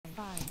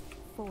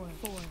4,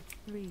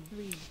 3,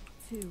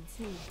 2,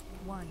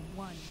 1.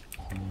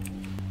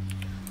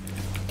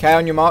 Okay,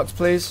 on your marks,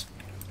 please.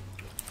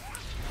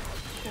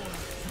 4,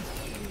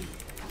 3,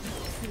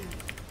 2,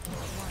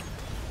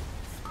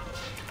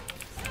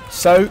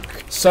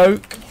 1.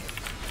 Soak.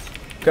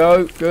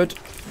 Go, good.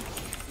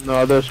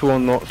 No, there's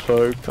one not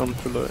soaked. I'm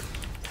too late.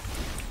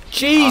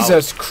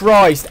 Jesus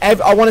Christ!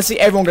 I want to see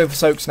everyone go for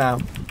soaks now.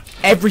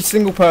 Every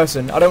single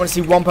person. I don't want to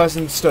see one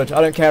person stood.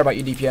 I don't care about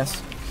your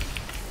DPS.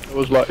 It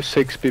was like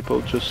 6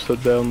 people just stood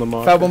there on the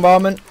mark. Fell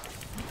bombardment.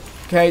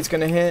 Okay, it's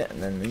gonna hit and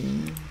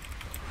then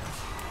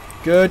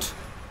good.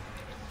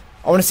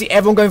 I want to see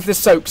everyone going for the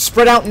soak.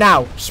 Spread out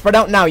now. Spread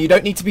out now. You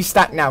don't need to be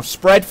stacked now.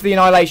 Spread for the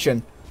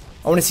annihilation.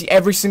 I want to see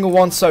every single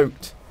one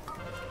soaked.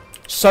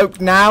 Soaked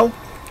now.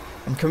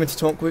 I'm coming to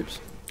taunt groups.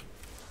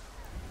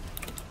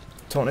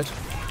 Taunted.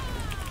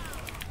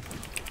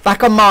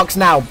 Back on marks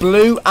now.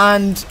 Blue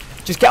and...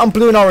 Just get on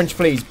blue and orange,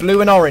 please.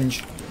 Blue and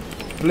orange.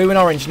 Blue and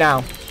orange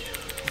now.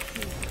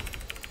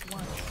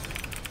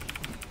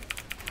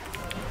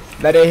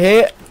 Let it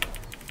hit.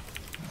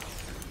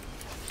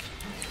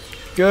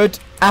 Good.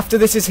 After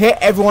this is hit,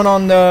 everyone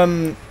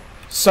on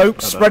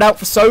soaks. Spread out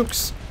for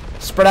soaks.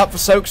 Spread out for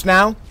soaks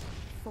now.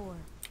 4,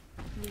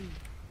 3,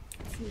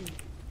 2,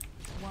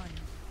 1.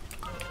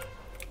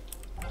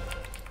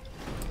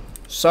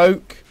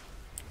 Soak.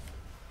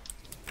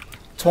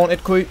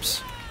 Taunted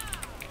creeps.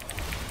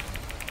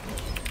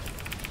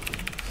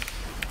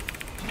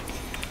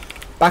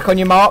 Back on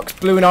your marks,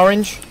 blue and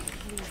orange. 3,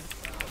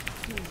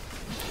 2,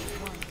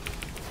 1.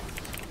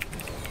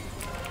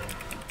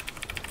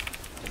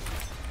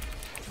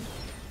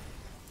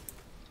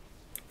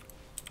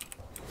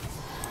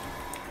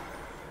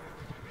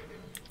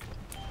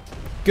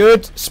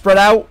 Good. Spread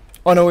out.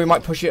 Oh no, we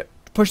might push it.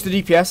 Push the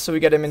DPS so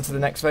we get him into the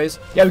next phase.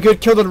 Yeah, we're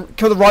good. Kill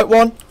the right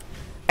one.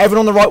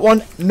 Everyone on the right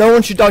one. No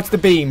one should die to the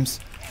beams.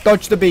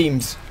 Dodge the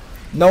beams.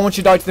 No one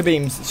should die to the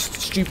beams. It's the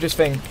stupidest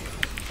thing.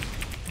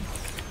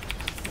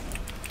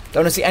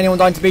 Don't want to see anyone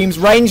dying to beams.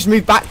 Range,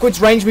 move backwards.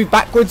 Range, move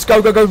backwards.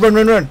 Go, go, go. Run,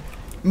 run, run.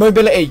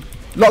 Mobility.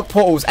 Lock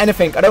portals.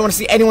 Anything. I don't want to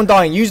see anyone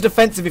dying. Use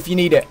defensive if you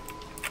need it.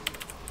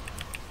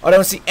 I don't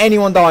want to see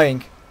anyone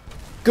dying.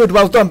 Good,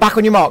 well done. Back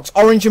on your marks.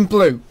 Orange and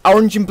blue.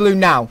 Orange and blue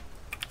now.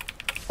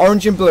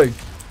 Orange and blue.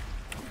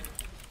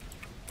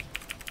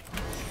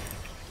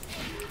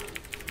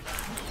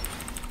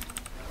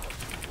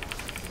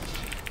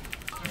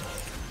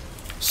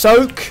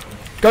 Soak.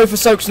 Go for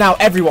soaks now,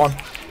 everyone.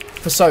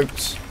 For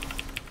soaks.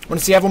 I want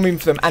to see everyone moving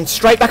for them. And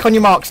straight back on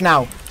your marks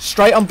now.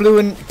 Straight on blue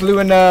and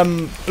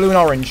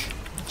orange.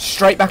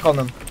 Straight back on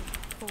them.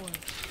 4,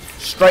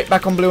 Straight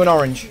back on blue and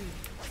orange. 2,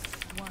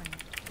 1.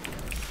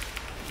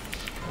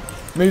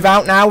 Move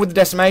out now with the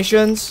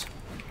decimations.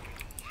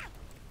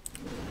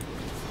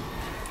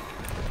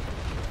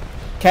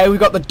 Okay, we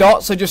got the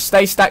dot, so just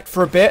stay stacked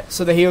for a bit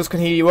so the heals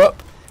can heal you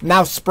up.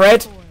 Now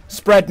spread.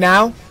 Spread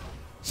now.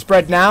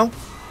 Spread now.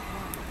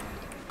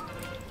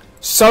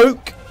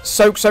 Soak.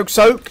 Soak, soak,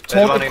 soak.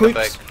 Taunted creeps.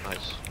 Nice.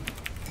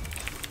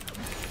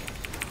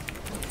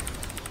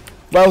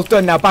 Well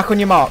done. Now back on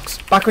your marks.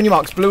 Back on your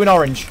marks. Blue and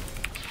orange.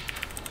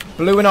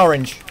 Blue and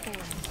orange. 4,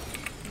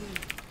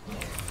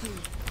 3, 2,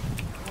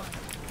 1.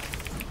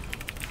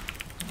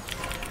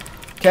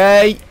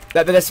 Okay.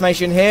 Let the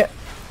decimation hit.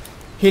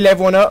 Heal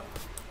everyone up.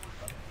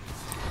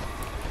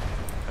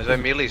 As I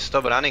melee,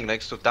 stop running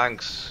next to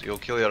tanks. You'll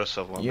kill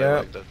yourself one day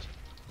like that.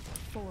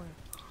 4,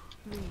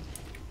 3,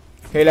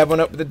 Heal everyone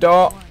up with the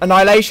dart.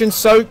 Annihilation.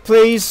 Soak,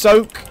 please.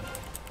 Soak.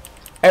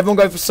 Everyone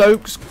go for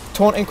soaks.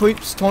 Taunting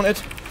creeps.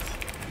 Taunted.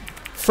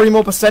 3%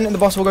 more and the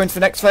boss will go into the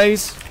next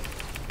phase.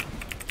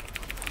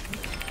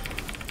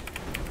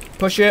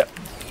 Push it.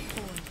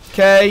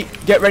 Okay.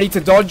 Get ready to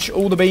dodge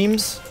all the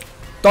beams.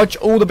 Dodge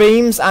all the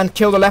beams and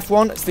kill the left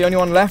one. It's the only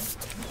one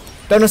left.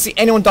 Don't want to see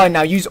anyone die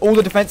now. Use all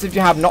the defensive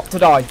you have not to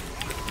die.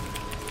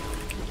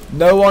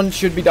 No one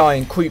should be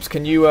dying. Creeps,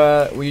 can you,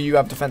 will you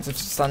have defensive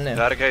to stand near? In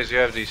that case, you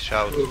have these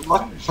shouts.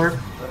 What? Sorry?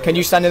 Can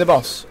you stand near the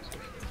boss?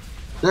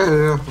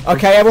 Yeah.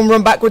 Okay, everyone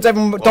run backwards,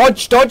 everyone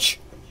dodge, dodge!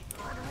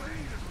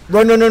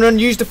 Run, run, run, run,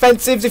 use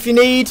defensives if you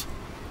need.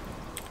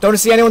 Don't want to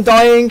see anyone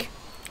dying.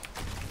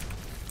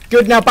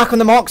 Good, now back on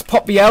the marks,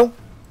 pop BL. Do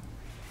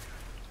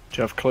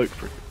you have cloak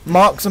for it?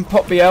 Marks and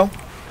pop BL.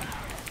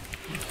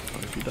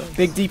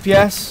 Big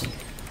DPS.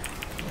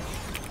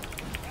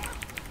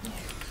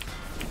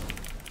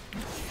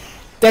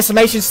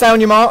 Decimation, stay on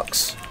your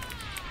marks.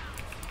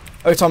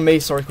 Oh, it's on me,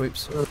 sorry,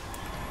 creeps.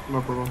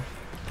 No problem.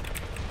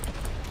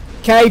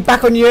 Okay,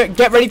 back on you.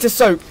 Get ready to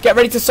soak. Get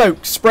ready to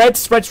soak. Spread,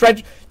 spread,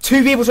 spread.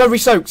 2 people to every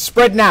soak.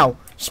 Spread now.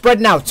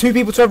 Spread now. 2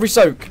 people to every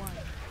soak.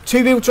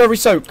 2 people to every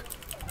soak.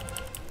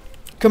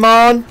 Come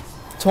on.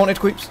 Taunted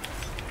creeps.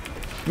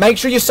 Make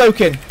sure you're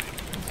soaking.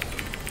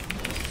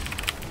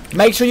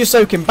 Make sure you're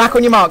soaking. Back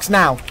on your marks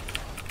now.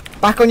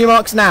 Back on your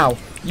marks now.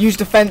 Use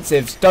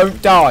defensives. Don't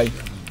die.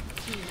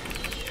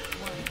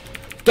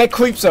 Get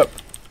creeps up.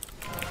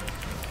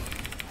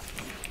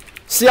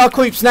 See our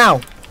creeps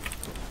now.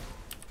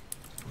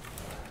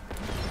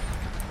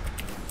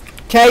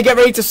 Okay, get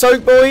ready to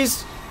soak,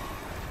 boys.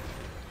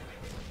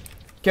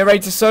 Get ready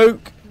to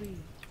soak. 3,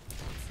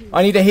 2,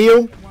 I need a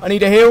heal. I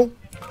need a heal.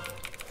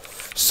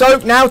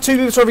 Soak now. 2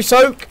 people to every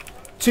soak.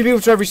 2 people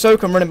to every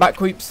soak. I'm running back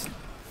creeps.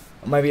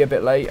 I may be a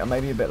bit late. I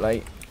may be a bit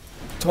late.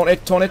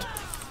 Taunted. Taunted.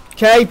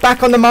 Okay,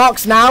 back on the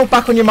marks now.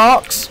 Back on your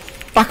marks.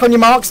 Back on your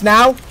marks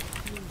now.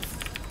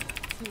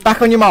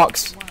 Back on your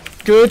marks.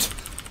 Good.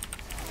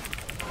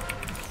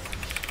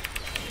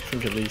 I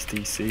think at least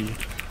DC.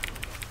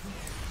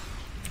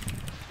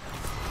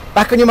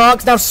 Back on your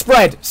marks. Now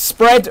spread.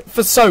 Spread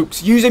for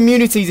soaks. Use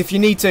immunities if you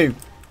need to.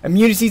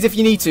 Immunities if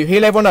you need to.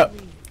 Heal everyone up.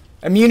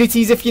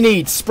 Immunities if you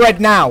need. Spread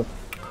now.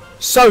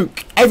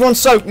 Soak. Everyone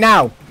soak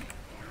now.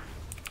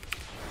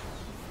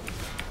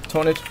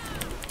 Taunted.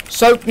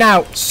 Soak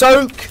now.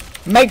 Soak.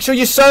 Make sure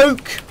you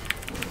soak.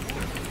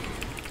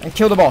 And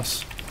kill the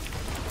boss.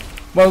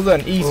 Well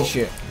done. Easy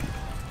shit.